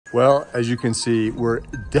Well, as you can see, we're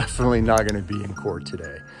definitely not going to be in court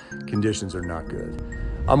today. Conditions are not good.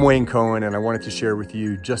 I'm Wayne Cohen, and I wanted to share with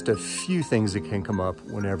you just a few things that can come up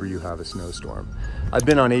whenever you have a snowstorm. I've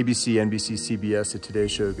been on ABC, NBC, CBS, the Today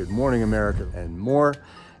Show, Good Morning America, and more.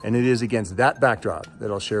 And it is against that backdrop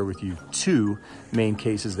that I'll share with you two main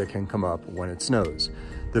cases that can come up when it snows.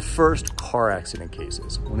 The first, car accident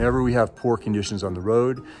cases. Whenever we have poor conditions on the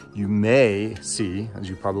road, you may see, as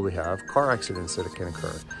you probably have, car accidents that can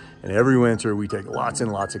occur. And every winter, we take lots and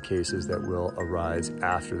lots of cases that will arise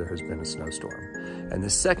after there has been a snowstorm. And the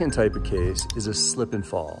second type of case is a slip and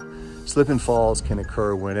fall. Slip and falls can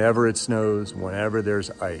occur whenever it snows, whenever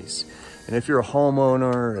there's ice. And if you're a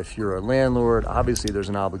homeowner, if you're a landlord, obviously there's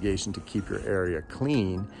an obligation to keep your area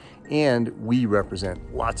clean. And we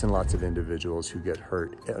represent lots and lots of individuals who get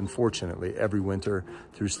hurt, unfortunately, every winter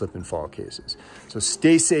through slip and fall cases. So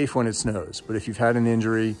stay safe when it snows. But if you've had an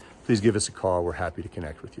injury, please give us a call. We're happy to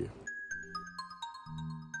connect with you.